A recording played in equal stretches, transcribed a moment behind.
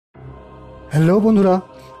Hello বন্ধুরা,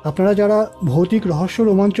 আপনারা যারা ভৌতিক রহস্য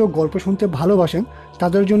রোমাঞ্চক গল্প শুনতে ভালোবাসেন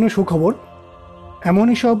তাদের জন্য সুখবর।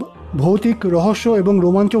 এমনই সব ভৌতিক রহস্য এবং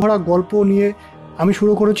রোমাঞ্চ ভরা গল্প নিয়ে আমি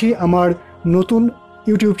শুরু করেছি আমার নতুন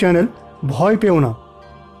ইউটিউব চ্যানেল ভয় পেও না,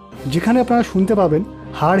 যেখানে আপনারা শুনতে পাবেন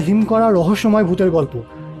হাড় হিম করা রহস্যময় ভূতের গল্প।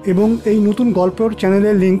 এবং এই নতুন গল্পের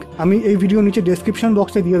চ্যানেলের লিঙ্ক আমি এই ভিডিও নিচে ডেসক্রিপশন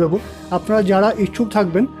বক্সে দিয়ে দেবো। আপনারা যারা ইচ্ছুক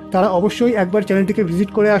থাকবেন তারা অবশ্যই একবার চ্যানেলটিকে ভিজিট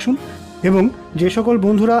করে আসুন। এবং যে সকল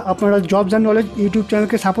বন্ধুরা আপনারা জবস অ্যান্ড নলেজ ইউটিউব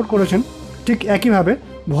চ্যানেলকে সাপোর্ট করেছেন, ঠিক একইভাবে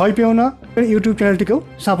ভয় পেও না ইউটিউব চ্যানেলটিকেও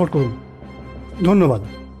সাপোর্ট করুন। ধন্যবাদ।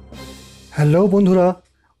 হ্যালো বন্ধুরা,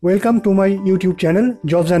 welcome to my YouTube channel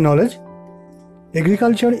jobs and knowledge.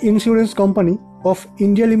 Agriculture insurance company of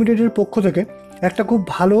India লিমিটেডের পক্ষ থেকে একটা খুব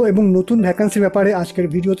ভালো এবং নতুন ভ্যাকান্সির ব্যাপারে আজকের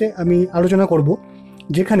ভিডিওতে আমি আলোচনা করব,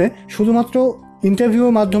 যেখানে শুধুমাত্র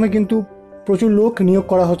ইন্টারভিউর মাধ্যমে কিন্তু প্রচুর লোক নিয়োগ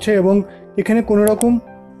করা হচ্ছে এবং এখানে কোনো রকম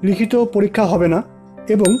লিখিত পরীক্ষা হবে না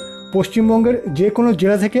এবং পশ্চিমবঙ্গের যে কোনো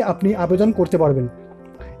জেলা থেকে আপনি আবেদন করতে পারবেন।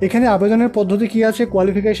 এখানে আবেদনের পদ্ধতি কী আছে,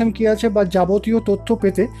 কোয়ালিফিকেশান কী আছে বা যাবতীয় তথ্য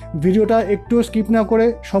পেতে ভিডিওটা একটু স্কিপ না করে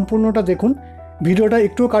সম্পূর্ণটা দেখুন। ভিডিওটা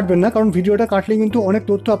একটুও কাটবেন না, কারণ ভিডিওটা কাটলে কিন্তু অনেক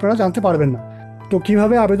তথ্য আপনারা জানতে পারবেন না। তো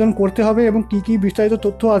কীভাবে আবেদন করতে হবে এবং কী কী বিস্তারিত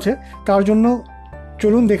তথ্য আছে তার জন্য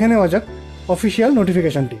চলুন দেখে নেওয়া যাক অফিসিয়াল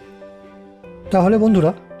নোটিফিকেশানটি। তাহলে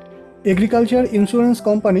বন্ধুরা, এগ্রিকালচার ইন্স্যুরেন্স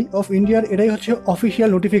কোম্পানি অফ ইন্ডিয়ার এটাই হচ্ছে অফিসিয়াল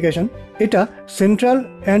নোটিফিকেশান। এটা central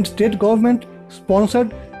and state government sponsored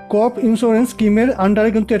crop insurance স্কিমের আন্ডারে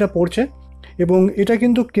কিন্তু এটা পড়ছে এবং এটা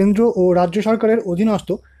কিন্তু কেন্দ্র ও রাজ্য সরকারের অধীনস্থ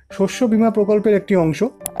শস্য বীমা প্রকল্পের একটি অংশ।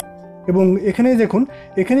 এবং এখানেই দেখুন,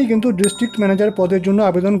 এখানেই কিন্তু ডিস্ট্রিক্ট ম্যানেজার পদের জন্য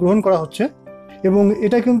আবেদন গ্রহণ করা হচ্ছে এবং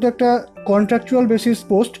এটা কিন্তু একটা কন্ট্রাকচুয়াল বেসিস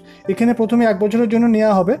পোস্ট। এখানে প্রথমে 1 বছরের জন্য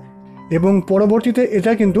নেওয়া হবে এবং পরবর্তীতে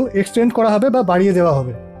এটা কিন্তু এক্সটেন্ড করা হবে বা বাড়িয়ে দেওয়া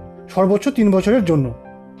হবে সর্বোচ্চ 3 বছরের জন্য।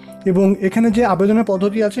 এবং এখানে যে আবেদনের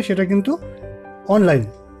পদ্ধতি আছে সেটা কিন্তু অনলাইন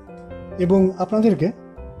এবং আপনাদেরকে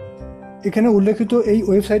এখানে উল্লেখিত এই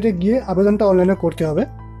ওয়েবসাইটে গিয়ে আবেদনটা অনলাইনে করতে হবে।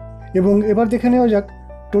 এবং এবার দেখে নেওয়া যাক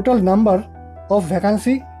টোটাল নাম্বার অফ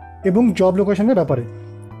ভ্যাকান্সি এবং জব লোকেশনের ব্যাপারে।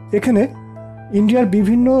 এখানে ইন্ডিয়ার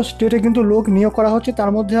বিভিন্ন স্টেটে কিন্তু লোক নিয়োগ করা হচ্ছে,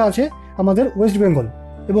 তার মধ্যে আছে আমাদের ওয়েস্ট বেঙ্গল।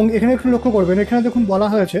 এবং এখানে একটু লক্ষ্য করবেন, এখানে দেখুন বলা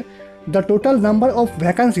হয়েছে the total number of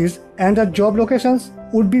vacancies and the job locations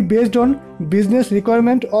would be based on business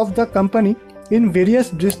requirement of the company in various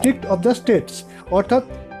district of the states. অর্থাৎ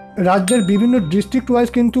রাজ্যের বিভিন্ন ডিস্ট্রিক্ট ওয়াইজ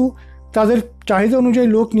কিন্তু তাদের চাহিদা অনুযায়ী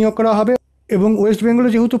লোক নিয়োগ করা হবে। এবং ওয়েস্ট বেঙ্গলে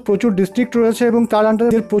যেহেতু প্রচুর ডিস্ট্রিক্ট রয়েছে এবং তার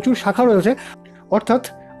আন্ডারে প্রচুর শাখা রয়েছে, অর্থাৎ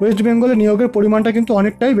ওয়েস্ট বেঙ্গলে নিয়োগের পরিমাণটা কিন্তু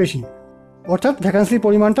অনেকটাই বেশি, অর্থাৎ ভ্যাকান্সির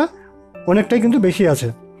পরিমাণটা অনেকটাই কিন্তু বেশি আছে।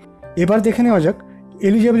 এবার দেখে নেওয়া যাক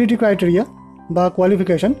এলিজিবিলিটি ক্রাইটেরিয়া বা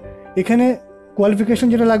কোয়ালিফিকেশান। এখানে কোয়ালিফিকেশান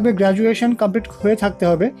যেটা লাগবে, গ্র্যাজুয়েশন কমপ্লিট হয়ে থাকতে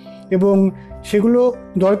হবে এবং সেগুলো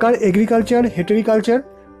দরকার এগ্রিকালচার, হেটেরিকালচার,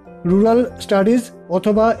 রুরাল স্টাডিজ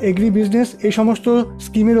অথবা এগ্রি বিজনেস এই সমস্ত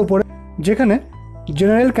স্কিমের ওপরে, যেখানে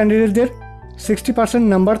জেনারেল ক্যান্ডিডেটদের 60%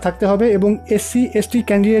 নাম্বার থাকতে হবে এবং SC ST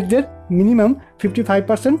ক্যান্ডিডেটদের মিনিমাম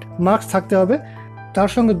 55% মার্কস থাকতে হবে। তার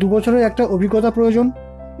সঙ্গে 2 বছরের একটা অভিজ্ঞতা প্রয়োজন।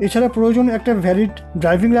 এছাড়া প্রয়োজন একটা ভ্যালিড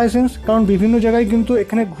ড্রাইভিং লাইসেন্স, কারণ বিভিন্ন জায়গায় কিন্তু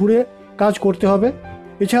এখানে ঘুরে কাজ করতে হবে।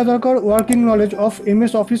 এছাড়া দরকার working knowledge of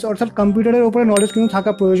MS office, অর্থাৎ কম্পিউটারের ওপরে নলেজ কিন্তু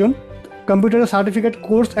থাকা প্রয়োজন। কম্পিউটারের সার্টিফিকেট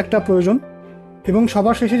কোর্স একটা প্রয়োজন এবং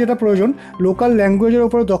সবার শেষে যেটা প্রয়োজন, লোকাল ল্যাঙ্গুয়েজের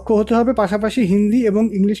ওপরে দক্ষ হতে হবে, পাশাপাশি হিন্দি এবং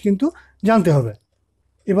ইংলিশ কিন্তু জানতে হবে।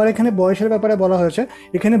 এবার এখানে বয়সের ব্যাপারে বলা হয়েছে,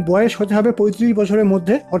 এখানে বয়স হতে হবে 35 বছরের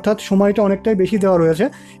মধ্যে, অর্থাৎ সময়টা অনেকটাই বেশি দেওয়া রয়েছে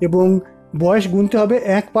এবং বয়স গুনতে হবে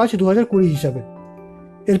 1/5/2020 হিসাবে।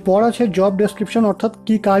 এরপর আছে জব ডেসক্রিপশন, অর্থাৎ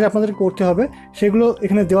কী কাজ আপনাদের করতে হবে সেগুলো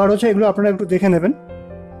এখানে দেওয়া রয়েছে, এগুলো আপনারা একটু দেখে নেবেন।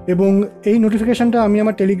 এবং এই নোটিফিকেশানটা আমি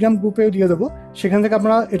আমার টেলিগ্রাম গ্রুপেও দিয়ে দেবো, সেখান থেকে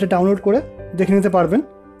আপনারা এটা ডাউনলোড করে দেখে নিতে পারবেন।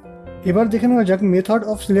 এবার দেখে নেওয়া যাক মেথড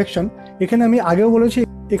অফ সিলেকশন। এখানে আমি আগেও বলেছি,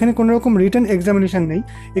 এখানে কোনো রকম রিটেন এক্সামিনেশান নেই।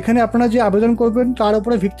 এখানে আপনারা যে আবেদন করবেন তার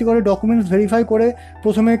উপরে ভিত্তি করে ডকুমেন্টস ভেরিফাই করে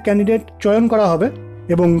প্রথমে ক্যান্ডিডেট চয়ন করা হবে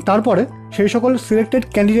এবং তারপরে সেই সকল সিলেক্টেড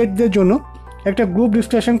ক্যান্ডিডেটদের জন্য একটা গ্রুপ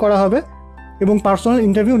ডিসকাশন করা হবে এবং পার্সোনাল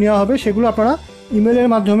ইন্টারভিউ নেওয়া হবে। সেগুলো আপনারা ইমেলের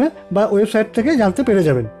মাধ্যমে বা ওয়েবসাইট থেকে জানতে পেরে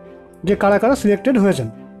যাবেন যে কারা কারা সিলেক্টেড হয়েছেন।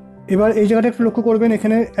 এবার এই জায়গাটা একটু লক্ষ্য করবেন,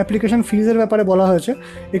 এখানে অ্যাপ্লিকেশান ফিজের ব্যাপারে বলা হয়েছে।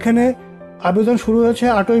 এখানে আবেদন শুরু হয়েছে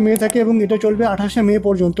 8ই মে থেকে এবং এটা চলবে 28শে মে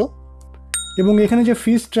পর্যন্ত। এবং এখানে যে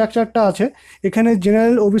ফিস স্ট্রাকচারটা আছে, এখানে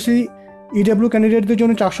জেনারেল OBC EW ক্যান্ডিডেটদের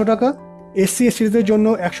জন্য 400 টাকা, SC STদের জন্য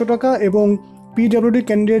 100 টাকা এবং PWD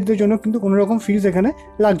ক্যান্ডিডেটদের জন্য কিন্তু কোনো রকম ফিজ এখানে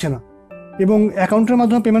লাগছে না। এবং অ্যাকাউন্টের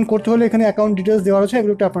মাধ্যমে পেমেন্ট করতে হলে এখানে অ্যাকাউন্ট ডিটেলস দেওয়া রয়েছে,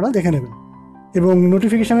 এগুলো আপনারা দেখে নেবেন। এবং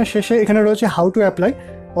নোটিফিকেশানের শেষে এখানে রয়েছে হাউ টু অ্যাপ্লাই,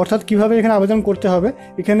 অর্থাৎ কীভাবে এখানে আবেদন করতে হবে।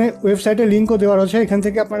 এখানে ওয়েবসাইটে লিঙ্কও দেওয়া রয়েছে, এখান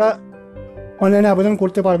থেকে আপনারা অনলাইনে আবেদন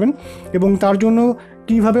করতে পারবেন এবং তার জন্য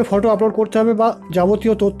কীভাবে ফটো আপলোড করতে হবে বা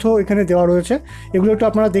যাবতীয় তথ্য এখানে দেওয়া রয়েছে, এগুলো একটু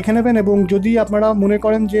আপনারা দেখে নেবেন। এবং যদি আপনারা মনে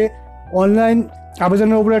করেন যে অনলাইন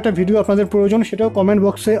আবেদনের উপরে একটা ভিডিও আপনাদের প্রয়োজন, সেটাও কমেন্ট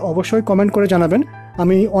বক্সে অবশ্যই কমেন্ট করে জানাবেন।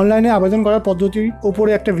 আমি অনলাইনে আবেদন করার পদ্ধতির উপরে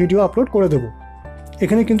একটা ভিডিও আপলোড করে দেবো।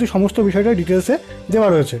 এখানে কিন্তু সমস্ত বিষয়টা ডিটেলসে দেওয়া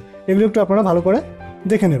রয়েছে, এগুলো একটু আপনারা ভালো করে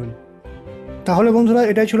দেখে নেবেন। তাহলে বন্ধুরা,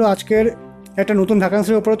 এটাই ছিল আজকের একটা নতুন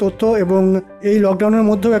ভ্যাকান্সির উপরে তথ্য। এবং এই লকডাউনের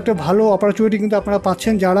মধ্যেও একটা ভালো অপরচুনিটি কিন্তু আপনারা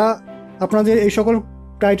পাচ্ছেন। যারা আপনাদের এই সকল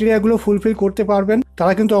ক্রাইটেরিয়াগুলো ফুলফিল করতে পারবেন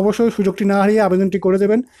তারা কিন্তু অবশ্যই সুযোগটি না হারিয়ে আবেদনটি করে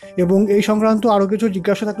দেবেন। এবং এই সংক্রান্ত আরও কিছু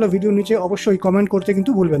জিজ্ঞাসা থাকলে ভিডিওর নিচে অবশ্যই কমেন্ট করতে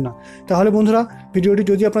কিন্তু ভুলবেন না। তাহলে বন্ধুরা, ভিডিওটি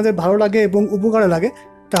যদি আপনাদের ভালো লাগে এবং উপকারে লাগে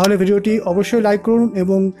তাহলে ভিডিওটি অবশ্যই লাইক করুন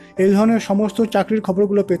এবং এই ধরনের সমস্ত চাকরির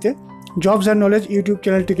খবরগুলো পেতে জবস অ্যান্ড নলেজ ইউটিউব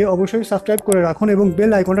চ্যানেলটিকে অবশ্যই সাবস্ক্রাইব করে রাখুন এবং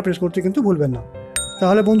বেল আইকনটা প্রেস করতে কিন্তু ভুলবেন না।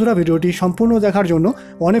 তাহলে বন্ধুরা, ভিডিওটি সম্পূর্ণ দেখার জন্য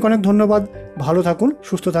অনেক অনেক ধন্যবাদ। ভালো থাকুন,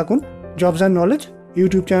 সুস্থ থাকুন, জবস অ্যান্ড নলেজ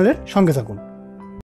ইউটিউব চ্যানেলের সঙ্গে থাকুন।